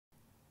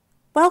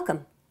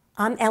Welcome,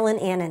 I'm Ellen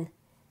Anon,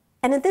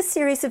 and in this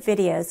series of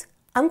videos,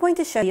 I'm going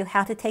to show you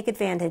how to take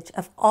advantage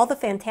of all the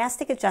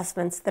fantastic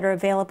adjustments that are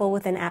available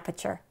within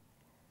Aperture.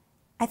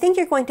 I think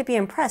you're going to be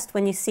impressed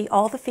when you see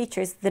all the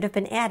features that have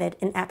been added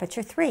in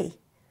Aperture 3.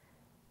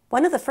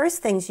 One of the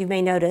first things you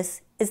may notice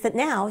is that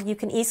now you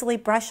can easily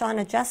brush on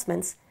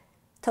adjustments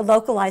to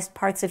localized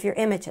parts of your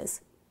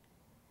images.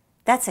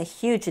 That's a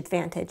huge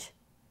advantage.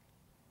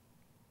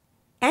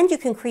 And you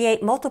can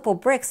create multiple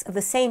bricks of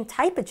the same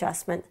type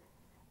adjustment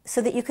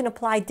so that you can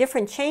apply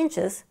different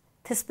changes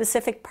to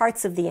specific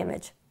parts of the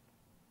image.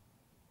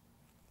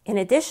 In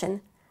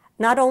addition,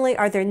 not only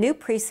are there new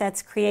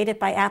presets created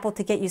by Apple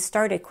to get you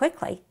started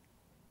quickly,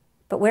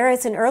 but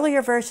whereas in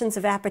earlier versions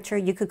of Aperture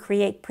you could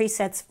create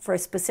presets for a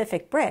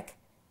specific brick,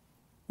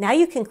 now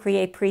you can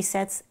create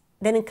presets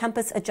that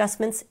encompass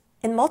adjustments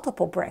in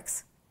multiple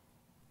bricks.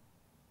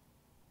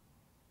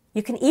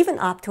 You can even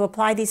opt to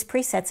apply these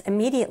presets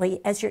immediately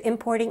as you're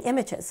importing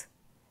images.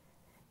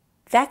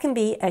 That can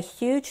be a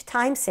huge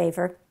time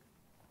saver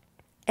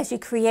as you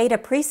create a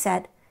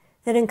preset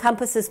that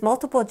encompasses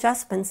multiple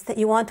adjustments that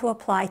you want to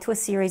apply to a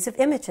series of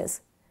images.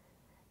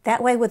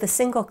 That way, with a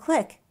single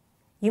click,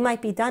 you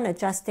might be done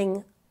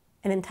adjusting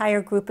an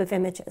entire group of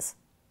images.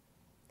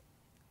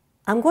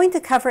 I'm going to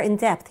cover in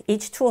depth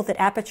each tool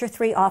that Aperture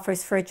 3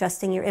 offers for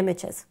adjusting your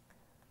images.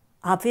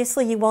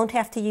 Obviously, you won't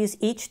have to use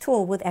each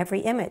tool with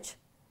every image.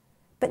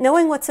 But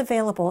knowing what's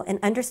available and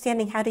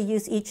understanding how to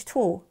use each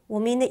tool will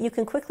mean that you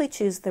can quickly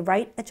choose the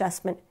right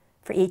adjustment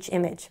for each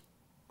image.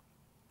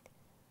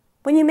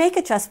 When you make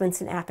adjustments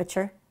in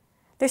Aperture,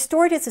 they're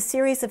stored as a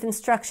series of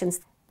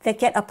instructions that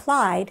get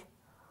applied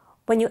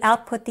when you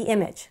output the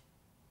image.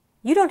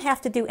 You don't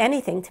have to do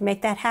anything to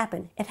make that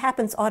happen. It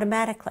happens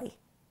automatically.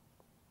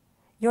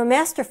 Your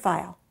master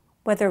file,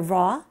 whether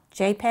RAW,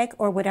 JPEG,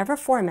 or whatever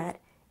format,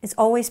 is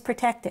always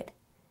protected.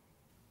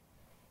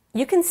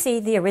 You can see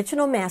the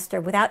original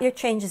master without your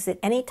changes at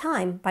any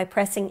time by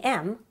pressing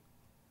M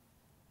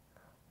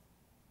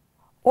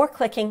or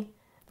clicking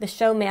the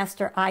Show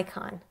Master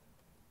icon,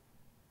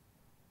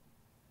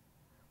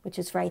 which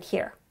is right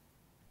here.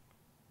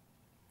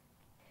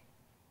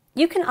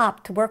 You can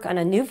opt to work on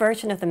a new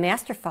version of the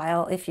master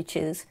file if you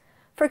choose.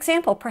 For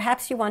example,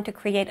 perhaps you want to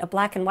create a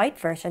black and white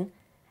version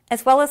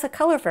as well as a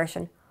color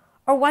version,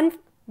 or one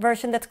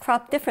version that's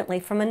cropped differently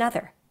from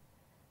another.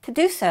 To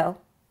do so,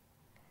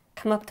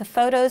 come up to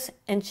Photos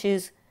and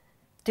choose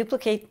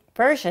Duplicate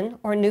Version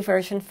or New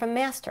Version from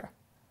Master.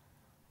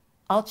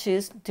 I'll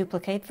choose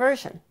Duplicate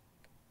Version.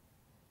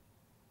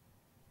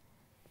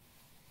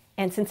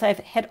 And since I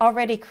had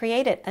already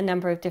created a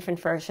number of different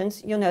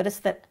versions, you'll notice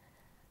that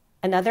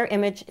another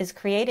image is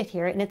created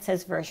here and it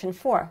says version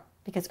 4,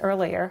 because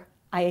earlier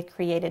I had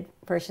created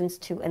versions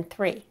 2 and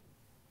 3.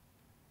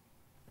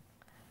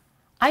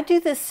 I do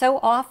this so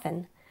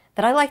often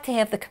that I like to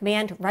have the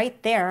command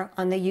right there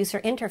on the user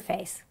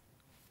interface.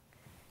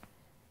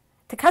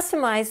 To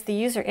customize the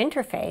user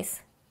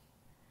interface,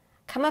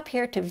 come up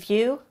here to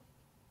View,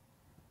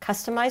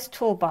 Customize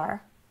Toolbar,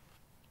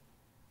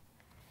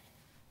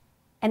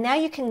 and now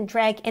you can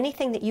drag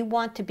anything that you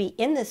want to be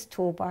in this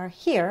toolbar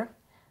here,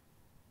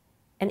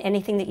 and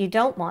anything that you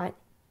don't want,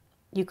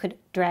 you could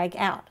drag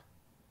out.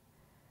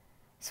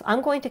 So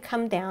I'm going to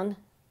come down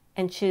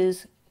and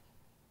choose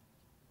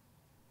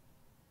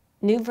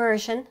New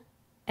Version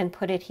and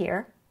put it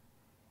here,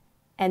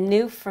 and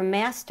New from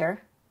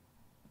Master,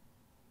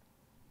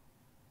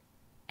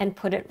 and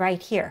put it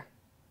right here.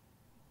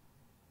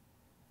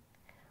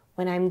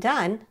 When I'm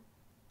done,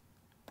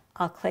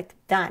 I'll click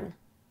Done.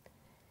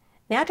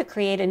 Now to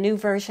create a new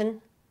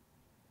version,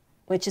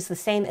 which is the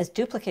same as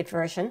duplicate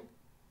version,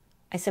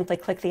 I simply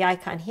click the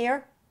icon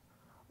here,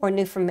 or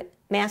New from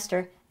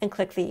Master, and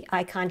click the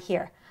icon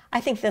here.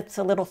 I think that's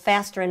a little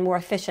faster and more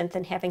efficient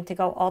than having to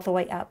go all the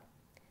way up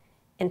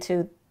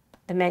into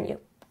the menu.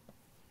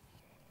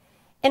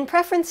 In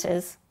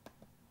Preferences,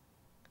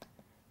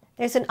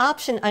 there's an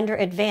option under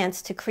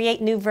Advanced to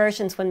create new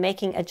versions when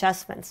making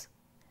adjustments.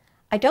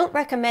 I don't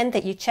recommend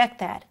that you check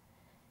that,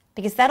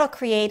 because that'll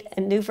create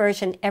a new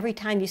version every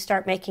time you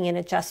start making an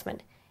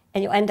adjustment,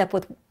 and you'll end up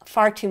with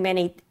far too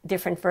many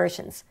different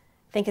versions.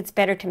 I think it's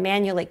better to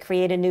manually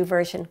create a new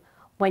version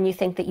when you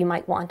think that you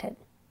might want it.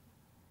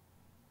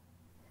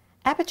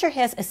 Aperture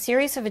has a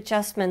series of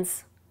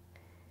adjustments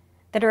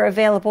that are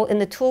available in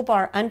the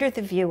toolbar under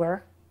the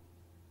viewer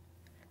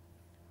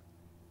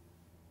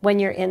when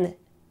you're in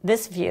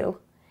this view.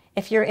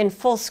 If you're in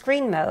full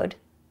screen mode,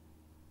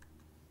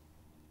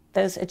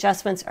 those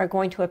adjustments are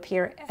going to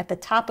appear at the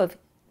top of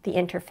the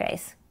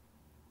interface.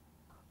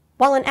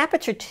 While in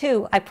Aperture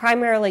 2, I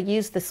primarily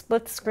use the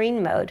split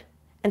screen mode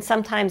and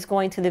sometimes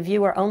going to the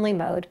viewer only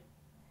mode,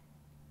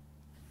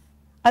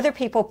 other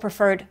people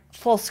preferred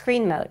full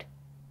screen mode.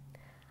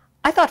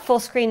 I thought full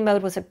screen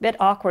mode was a bit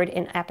awkward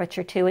in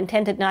Aperture 2 and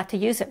tended not to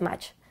use it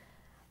much.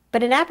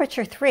 But in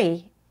Aperture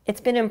 3,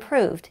 it's been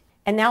improved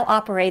and now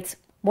operates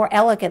more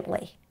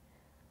elegantly.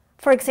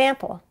 For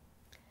example,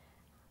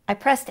 I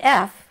pressed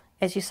F,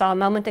 as you saw a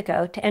moment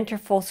ago, to enter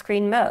full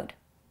screen mode.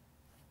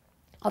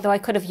 although I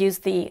could have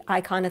used the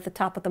icon at the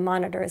top of the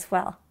monitor as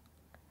well.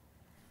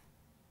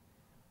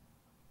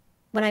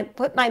 When I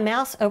put my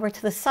mouse over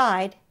to the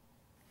side,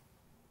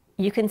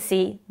 you can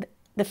see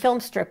the film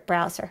strip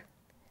browser.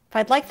 If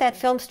I'd like that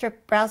film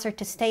strip browser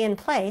to stay in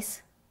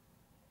place,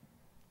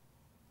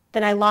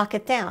 then I lock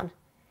it down.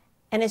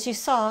 And as you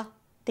saw,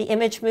 the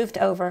image moved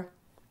over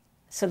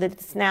so that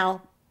it's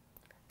now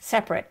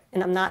separate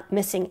and I'm not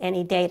missing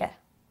any data.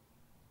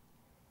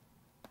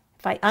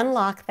 If I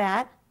unlock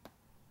that,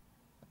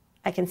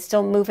 I can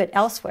still move it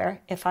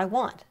elsewhere if I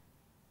want.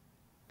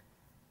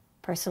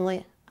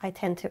 Personally, I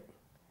tend to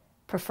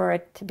prefer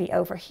it to be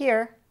over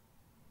here,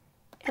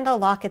 and I'll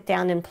lock it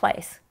down in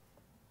place.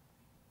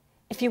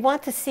 If you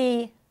want to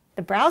see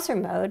the browser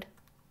mode,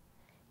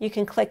 you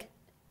can click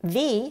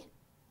V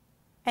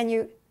and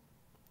you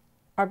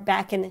are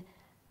back in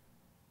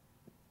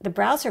the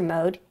browser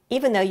mode,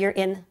 even though you're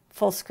in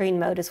full screen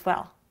mode as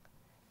well.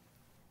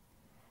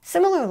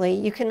 Similarly,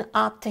 you can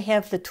opt to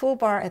have the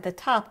toolbar at the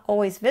top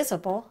always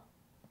visible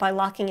by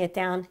locking it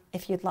down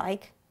if you'd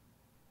like.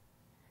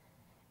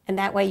 And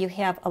that way you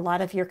have a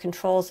lot of your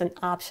controls and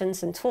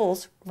options and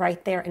tools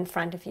right there in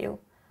front of you,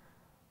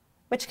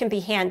 which can be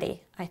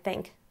handy, I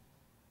think.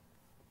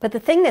 But the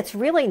thing that's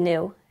really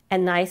new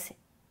and nice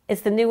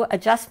is the new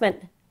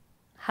adjustment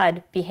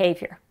HUD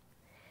behavior.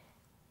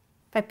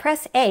 If I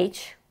press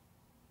H,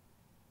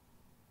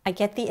 I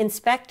get the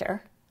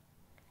inspector,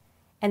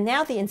 and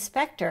now the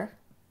inspector,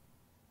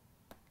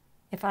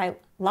 if I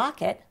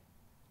lock it,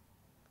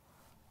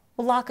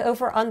 will lock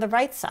over on the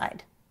right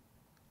side.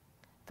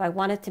 If I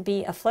want it to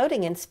be a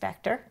floating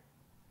inspector,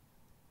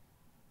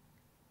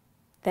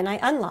 then I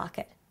unlock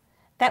it.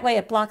 That way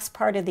it blocks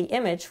part of the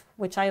image,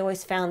 which I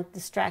always found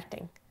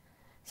distracting.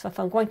 So if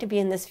I'm going to be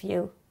in this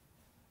view,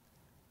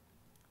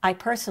 I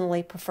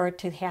personally prefer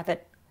to have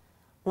it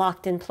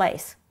locked in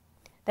place.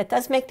 That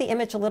does make the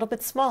image a little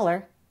bit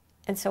smaller,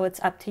 and so it's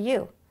up to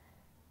you.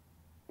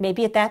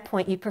 Maybe at that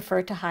point you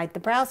prefer to hide the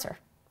browser.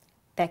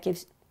 That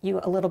gives you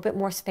a little bit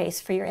more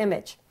space for your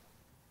image.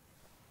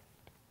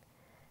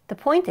 The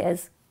point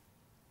is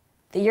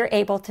that you're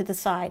able to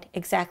decide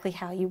exactly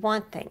how you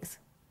want things.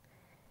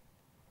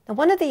 Now,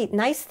 one of the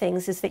nice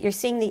things is that you're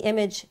seeing the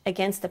image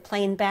against a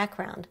plain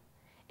background,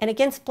 and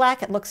against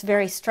black it looks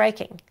very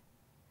striking.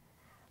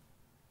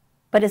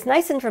 But as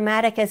nice and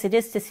dramatic as it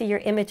is to see your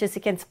images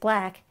against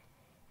black,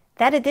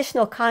 that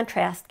additional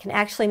contrast can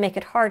actually make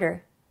it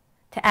harder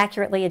to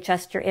accurately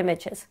adjust your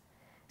images.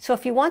 So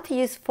if you want to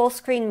use full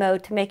screen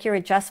mode to make your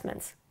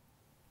adjustments,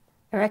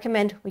 I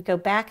recommend we go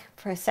back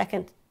for a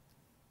second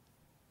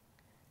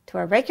to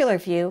our regular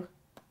view,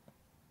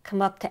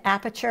 come up to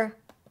Aperture,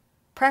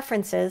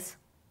 Preferences,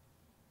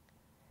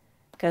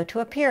 go to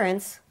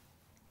Appearance,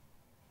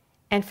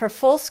 and for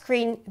full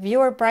screen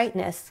viewer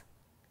brightness,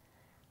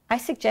 I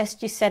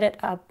suggest you set it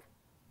up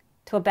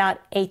to about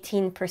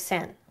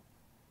 18%.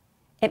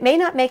 It may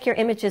not make your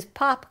images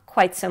pop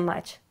quite so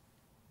much,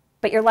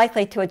 but you're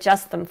likely to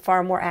adjust them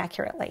far more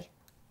accurately.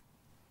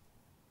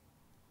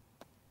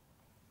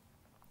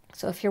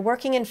 So if you're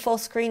working in full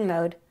screen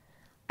mode,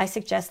 I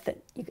suggest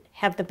that you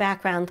have the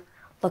background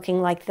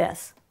looking like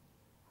this.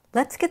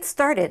 Let's get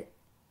started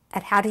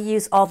at how to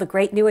use all the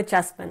great new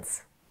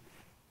adjustments.